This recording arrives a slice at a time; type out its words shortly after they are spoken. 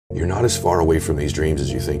You're not as far away from these dreams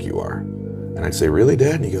as you think you are. And I'd say, really,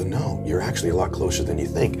 Dad? And he'd go, no, you're actually a lot closer than you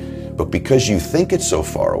think. But because you think it's so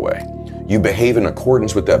far away, you behave in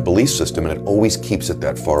accordance with that belief system, and it always keeps it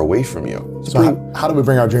that far away from you. So how do we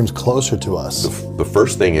bring our dreams closer to us? The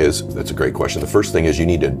first thing is, that's a great question. The first thing is you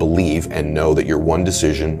need to believe and know that you're one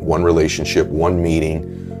decision, one relationship, one meeting,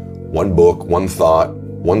 one book, one thought,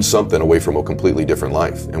 one something away from a completely different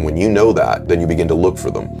life. And when you know that, then you begin to look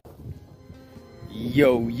for them.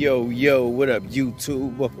 Yo, yo, yo, what up,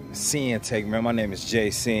 YouTube? Welcome to Sinn-Take, man. My name is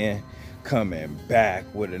Sin, coming back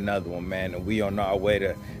with another one, man. And we on our way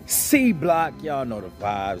to C Block. Y'all know the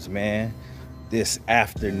vibes, man. This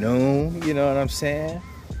afternoon, you know what I'm saying?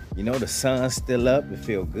 You know, the sun's still up. It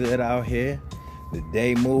feel good out here. The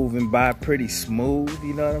day moving by pretty smooth,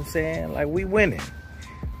 you know what I'm saying? Like, we winning.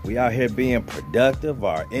 We out here being productive,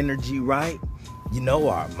 our energy right. You know,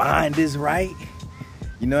 our mind is right.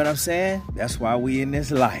 You know what I'm saying? That's why we in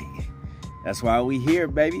this light. That's why we here,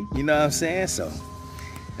 baby. You know what I'm saying? So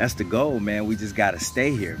that's the goal, man. We just got to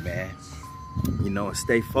stay here, man. You know, and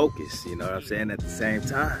stay focused. You know what I'm saying? At the same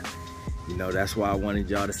time. You know, that's why I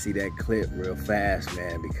wanted y'all to see that clip real fast,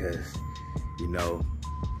 man. Because, you know,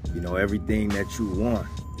 everything that you want,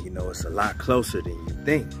 you know, it's a lot closer than you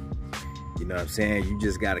think. You know what I'm saying? You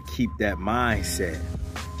just got to keep that mindset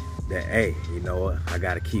that, hey, you know what? I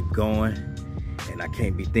got to keep going. And I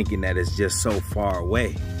can't be thinking that it's just so far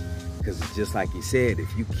away. Because it's just like you said,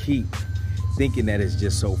 if you keep thinking that it's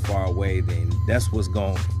just so far away, then that's what's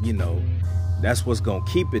going, you know, that's what's going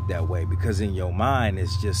to keep it that way. Because in your mind,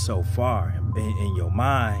 it's just so far. In your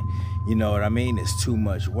mind, you know what I mean? It's too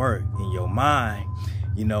much work. In your mind,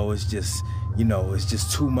 you know, it's just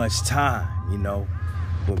too much time, you know.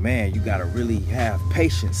 But man, you got to really have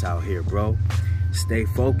patience out here, bro. Stay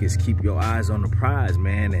focused, keep your eyes on the prize,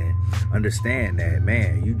 man, and understand that,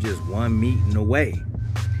 man, you just one meeting away.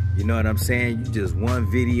 You know what I'm saying? You just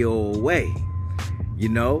one video away. You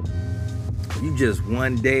know? You just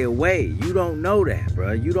one day away. You don't know that,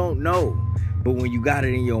 bro. You don't know. But when you got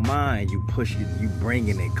it in your mind, you push it, you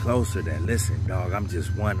bringing it closer that, listen, dog,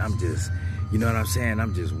 you know what I'm saying?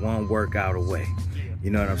 I'm just one workout away. You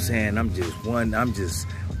know what I'm saying? I'm just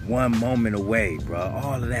one moment away, bro.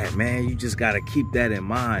 All of that, man. You just got to keep that in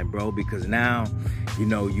mind, bro, because now, you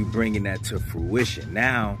know, you bringing that to fruition.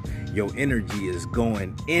 Now, your energy is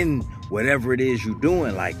going in whatever it is you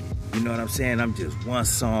doing like it. You know what I'm saying? I'm just one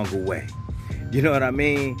song away. You know what I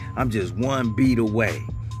mean? I'm just one beat away.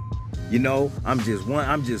 You know, I'm just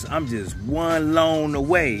one loan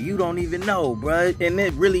away. You don't even know, bro. And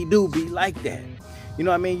it really do be like that. You know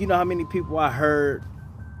what I mean? You know how many people I heard,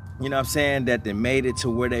 you know what I'm saying, that they made it to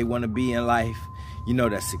where they want to be in life, you know,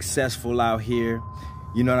 that's successful out here,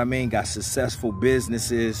 you know what I mean, got successful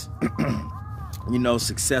businesses, you know,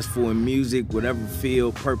 successful in music, whatever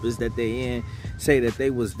field, purpose that they in, say that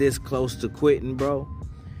they was this close to quitting, bro,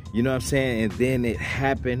 you know what I'm saying, and then it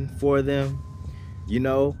happened for them, you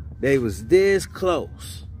know, they was this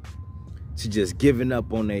close to just giving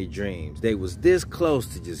up on their dreams. They was this close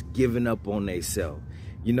to just giving up on themselves,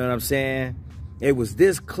 you know what I'm saying? It was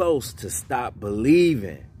this close to stop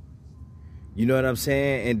believing. You know what I'm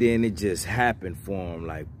saying? And then it just happened for him,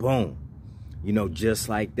 like boom. You know, just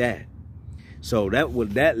like that. So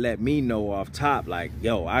that let me know off top, like,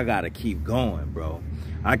 yo, I gotta keep going, bro.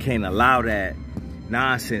 I can't allow that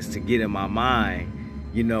nonsense to get in my mind,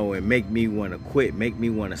 you know, and make me wanna quit, make me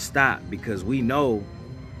wanna stop, because we know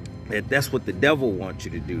that that's what the devil wants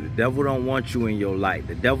you to do. The devil don't want you in your light.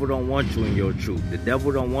 The devil don't want you in your truth. The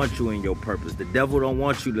devil don't want you in your purpose. The devil don't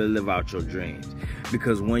want you to live out your dreams.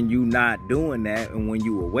 Because when you not doing that and when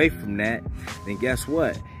you away from that, then guess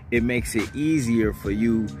what? It makes it easier for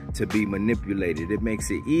you to be manipulated. It makes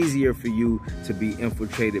it easier for you to be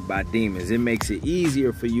infiltrated by demons. It makes it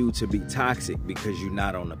easier for you to be toxic because you're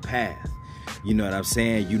not on the path. You know what I'm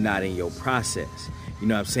saying? You're not in your process. You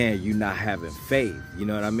know what I'm saying? You're not having faith. You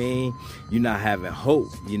know what I mean? You're not having hope.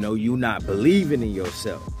 You know, you're not believing in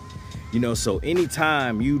yourself. You know, so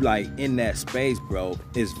anytime you like in that space, bro,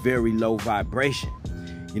 it's very low vibration.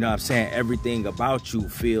 You know what I'm saying? Everything about you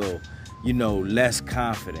feel, you know, less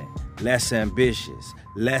confident, less ambitious,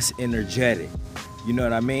 less energetic. You know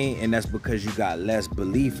what I mean? And that's because you got less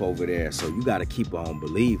belief over there. So you got to keep on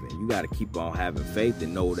believing. You got to keep on having faith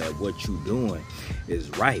and know that what you're doing is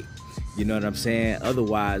right. You know what I'm saying?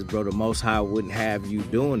 Otherwise, bro, the Most High wouldn't have you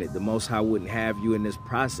doing it. The Most High wouldn't have you in this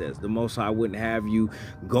process. The Most High wouldn't have you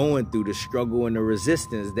going through the struggle and the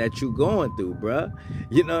resistance that you going through, bro.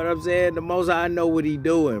 You know what I'm saying? The Most High know what he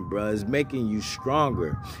doing, bro. It's making you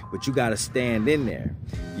stronger, but you got to stand in there.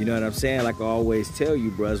 You know what I'm saying? Like I always tell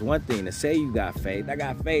you, bro, it's one thing to say you got faith. I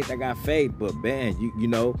got faith. But man, you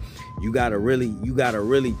know, you gotta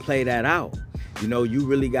really play that out. You know, you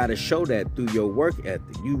really got to show that through your work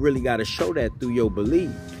ethic. You really got to show that through your belief.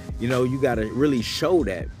 You know, you got to really show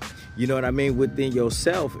that, you know what I mean, within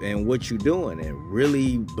yourself and what you're doing, and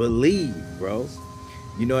really believe, bro.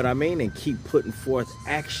 You know what I mean? And keep putting forth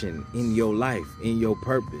action in your life, in your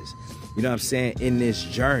purpose. You know what I'm saying? In this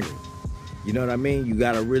journey. You know what I mean? You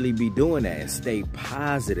got to really be doing that and stay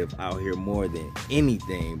positive out here more than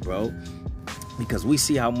anything, bro. Because we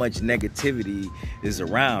see how much negativity is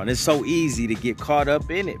around. It's so easy to get caught up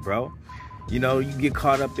in it, bro. You know, you get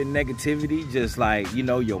caught up in negativity, just like, you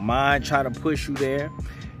know, your mind try to push you there.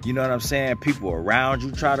 You know what I'm saying? People around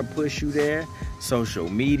you try to push you there. Social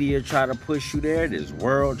media try to push you there. This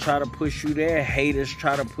world try to push you there. Haters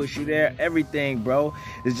try to push you there. Everything, bro,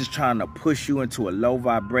 is just trying to push you into a low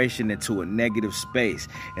vibration, into a negative space.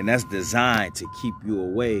 And that's designed to keep you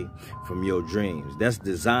away from your dreams. That's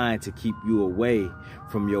designed to keep you away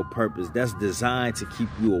from your purpose. That's designed to keep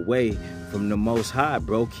you away from the Most High,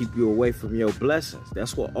 bro. Keep you away from your blessings.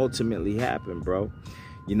 That's what ultimately happened, bro.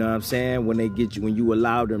 You know what I'm saying? When they get you, when you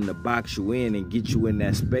allow them to box you in and get you in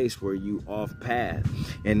that space where you off path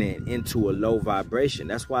and then into a low vibration.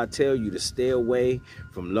 That's why I tell you to stay away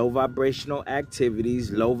from low vibrational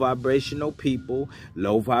activities, low vibrational people,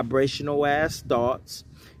 low vibrational ass thoughts.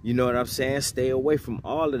 You know what I'm saying? Stay away from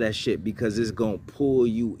all of that shit, because it's going to pull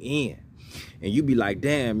you in. And you be like,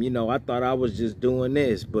 damn, you know, I thought I was just doing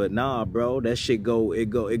this, but nah, bro, that shit go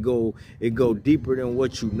deeper than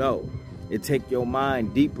what you know. It take your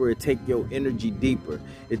mind deeper. It take your energy deeper.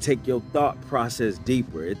 It take your thought process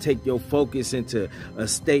deeper. It take your focus into a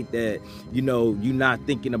state that, you know, you're not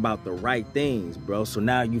thinking about the right things, bro. So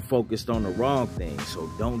now you focused on the wrong things. So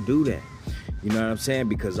don't do that. You know what I'm saying?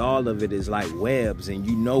 Because all of it is like webs, and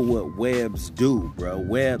you know what webs do, bro.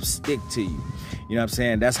 Webs stick to you. You know what I'm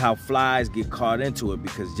saying? That's how flies get caught into it,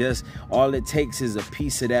 because just all it takes is a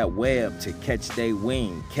piece of that web to catch their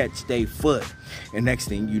wing, catch their foot. And next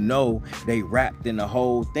thing you know, they wrapped in the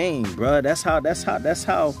whole thing, bro. That's how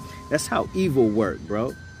evil work,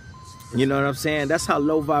 bro. You know what I'm saying? That's how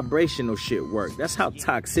low vibrational shit work. That's how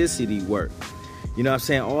toxicity work. You know what I'm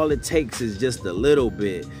saying? All it takes is just a little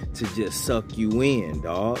bit to just suck you in,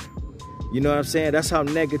 dog. You know what I'm saying? That's how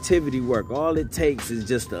negativity work. All it takes is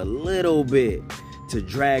just a little bit to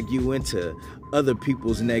drag you into other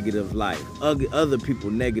people's negative life, other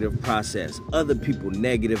people's negative process, other people's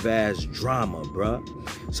negative ass drama, bruh.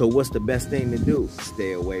 So what's the best thing to do?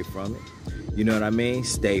 Stay away from it. You know what I mean?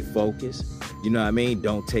 Stay focused. You know what I mean?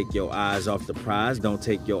 Don't take your eyes off the prize. Don't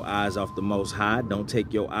take your eyes off the Most High. Don't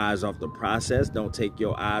take your eyes off the process. Don't take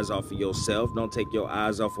your eyes off of yourself. Don't take your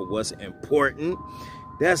eyes off of what's important.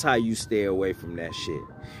 That's how you stay away from that shit.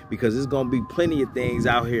 Because there's going to be plenty of things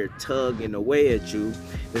out here tugging away at you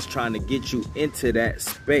that's trying to get you into that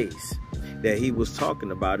space that he was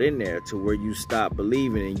talking about in there, to where you stop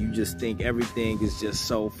believing and you just think everything is just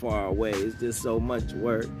so far away. It's just so much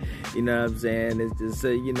work. You know what I'm saying? It's just,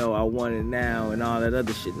 you know, I want it now and all that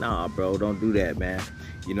other shit. Nah, bro, don't do that, man.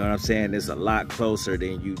 You know what I'm saying? It's a lot closer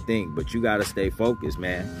than you think, but you got to stay focused,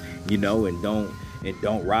 man. You know, and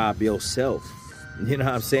don't rob yourself. You know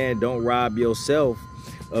what I'm saying? Don't rob yourself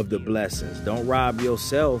of the blessings. Don't rob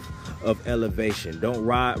yourself of elevation. Don't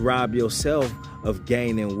rob yourself of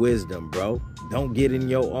gaining wisdom, bro. Don't get in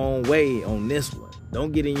your own way on this one.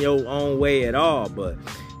 Don't get in your own way at all. But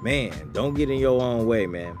man, don't get in your own way,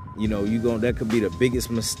 man. You know, that could be the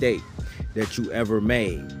biggest mistake that you ever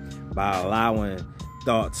made, by allowing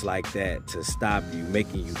thoughts like that to stop you,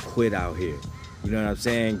 making you quit out here. You know what I'm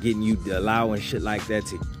saying? Allowing shit like that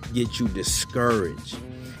to get you discouraged.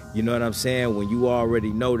 You know what I'm saying? When you already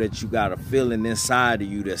know that you got a feeling inside of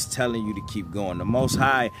you that's telling you to keep going. The Most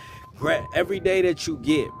High, every day that you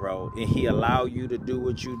get, bro, and he allow you to do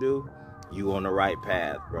what you do, you on the right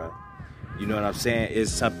path, bro. You know what I'm saying?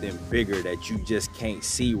 It's something bigger that you just can't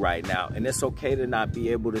see right now. And it's okay to not be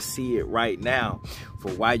able to see it right now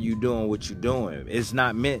for why you doing what you doing. It's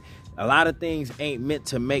not meant... A lot of things ain't meant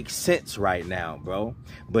to make sense right now, bro.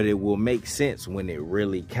 But it will make sense when it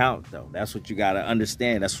really counts, though. That's what you got to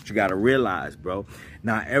understand. That's what you got to realize, bro.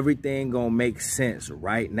 Not everything gonna make sense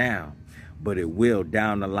right now, but it will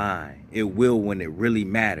down the line. It will when it really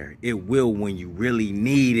matter. It will when you really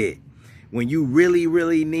need it. When you really,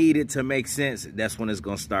 really need it to make sense, that's when it's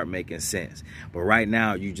going to start making sense. But right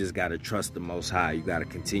now, you just got to trust the Most High. You got to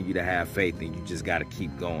continue to have faith, and you just got to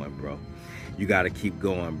keep going, bro. You got to keep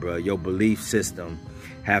going, bro. Your belief system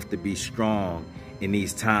have to be strong in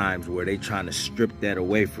these times where they trying to strip that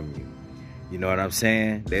away from you. You know what I'm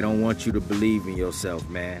saying? They don't want you to believe in yourself,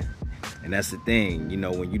 man. And that's the thing, you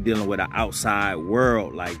know, when you're dealing with an outside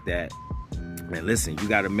world like that, man, listen, you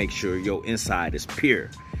got to make sure your inside is pure.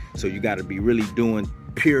 So you got to be really doing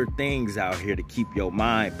pure things out here to keep your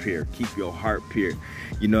mind pure, keep your heart pure.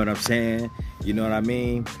 You know what I'm saying? You know what I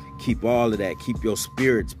mean? Keep all of that. Keep your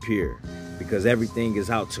spirits pure, because everything is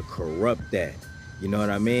out to corrupt that. You know what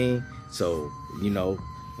I mean? So, you know,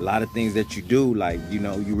 a lot of things that you do, like, you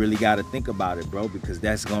know, you really got to think about it, bro, because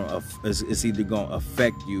that's it's either going to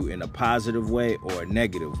affect you in a positive way or a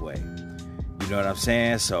negative way. You know what I'm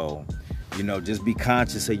saying? So, you know, just be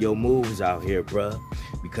conscious of your moves out here, bro.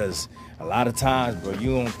 Because a lot of times, bro,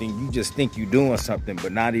 you just think you're doing something,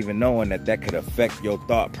 but not even knowing that could affect your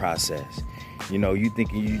thought process. You know, you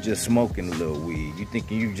thinking you just smoking a little weed. You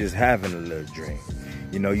thinking you just having a little drink.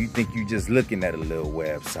 You know, you think you just looking at a little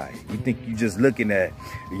website. You think you just looking at,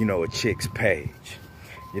 you know, a chick's page.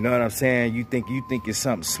 You know what I'm saying? You think it's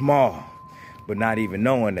something small, but not even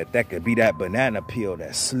knowing that could be that banana peel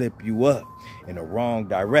that slip you up in the wrong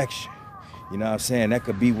direction. You know what I'm saying? That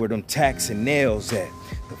could be where them tacks and nails at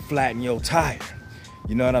to flatten your tire.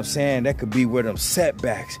 You know what I'm saying? That could be where them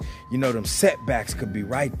setbacks, you know, them setbacks could be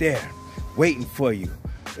right there waiting for you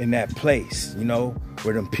in that place, you know,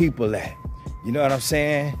 where them people at. You know what I'm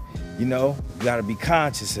saying? You know, you got to be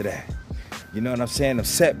conscious of that. You know what I'm saying? Them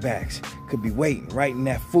setbacks could be waiting right in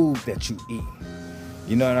that food that you eat.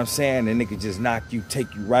 You know what I'm saying? And it could just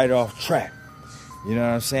take you right off track. You know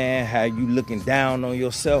what I'm saying? Have you looking down on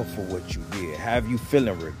yourself for what you did? Have you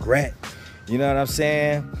feeling regret? You know what I'm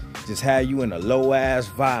saying? Just have you in a low-ass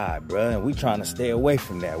vibe, bro. And we trying to stay away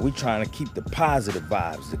from that. We trying to keep the positive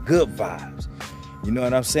vibes, the good vibes. You know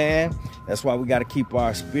what I'm saying? That's why we got to keep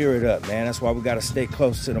our spirit up, man. That's why we got to stay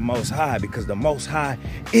close to the Most High, because the Most High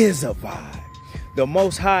is a vibe. The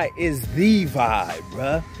Most High is the vibe,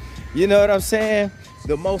 bruh. You know what I'm saying?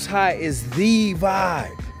 The Most High is the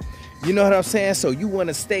vibe. You know what I'm saying? So you want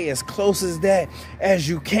to stay as close as that as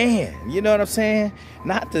you can. You know what I'm saying?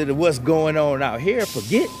 Not to what's going on out here.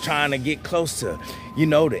 Forget trying to get close to, you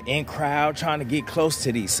know, the in crowd, trying to get close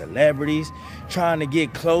to these celebrities, trying to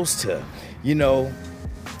get close to, you know,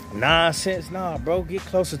 nonsense. Nah, bro, get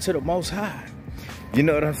closer to the Most High. You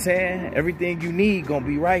know what I'm saying? Everything you need gonna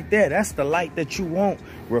be right there. That's the light that you want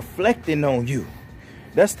reflecting on you.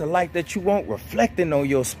 That's the light that you want reflecting on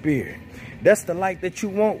your spirit. That's the light that you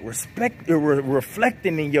want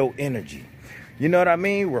reflecting in your energy. You know what I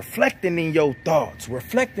mean? Reflecting in your thoughts,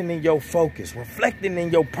 reflecting in your focus, reflecting in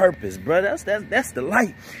your purpose, bro. That's the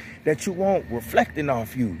light that you want reflecting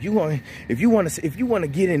off you. If you want to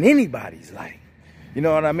get in anybody's light, you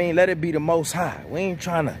know what I mean? Let it be the Most High. We ain't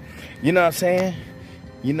trying to, you know what I'm saying?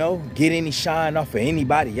 You know, get any shine off of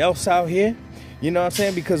anybody else out here. You know what I'm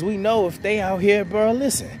saying? Because we know if they out here, bro,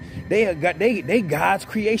 listen, they God's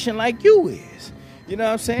creation like you is. You know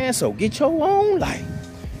what I'm saying? So get your own light.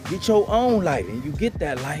 Get your own light. And you get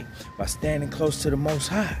that light by standing close to the Most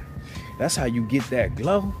High. That's how you get that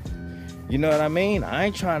glow. You know what I mean? I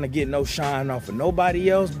ain't trying to get no shine off of nobody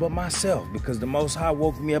else but myself, because the Most High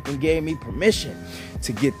woke me up and gave me permission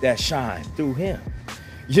to get that shine through him.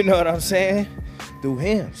 You know what I'm saying? Through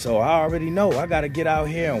him. So I already know I got to get out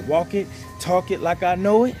here and walk it, talk it like I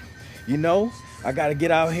know it. You know, I got to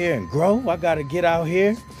get out here and grow. I got to get out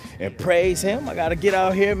here and praise him. I got to get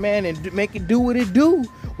out here, man, and make it do what it do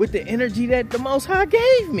with the energy that the Most High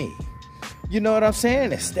gave me. You know what I'm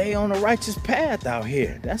saying? And stay on the righteous path out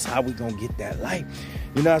here. That's how we going to get that light.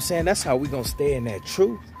 You know what I'm saying? That's how we going to stay in that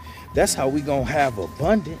truth. That's how we going to have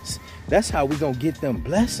abundance. That's how we going to get them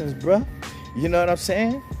blessings, bro. You know what I'm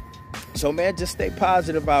saying? So, man, just stay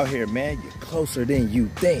positive out here, man. You're closer than you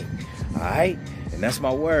think. All right? And that's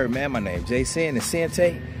my word, man. My name's Sinn and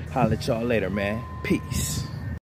Sinn-Take. Holla at y'all later, man. Peace.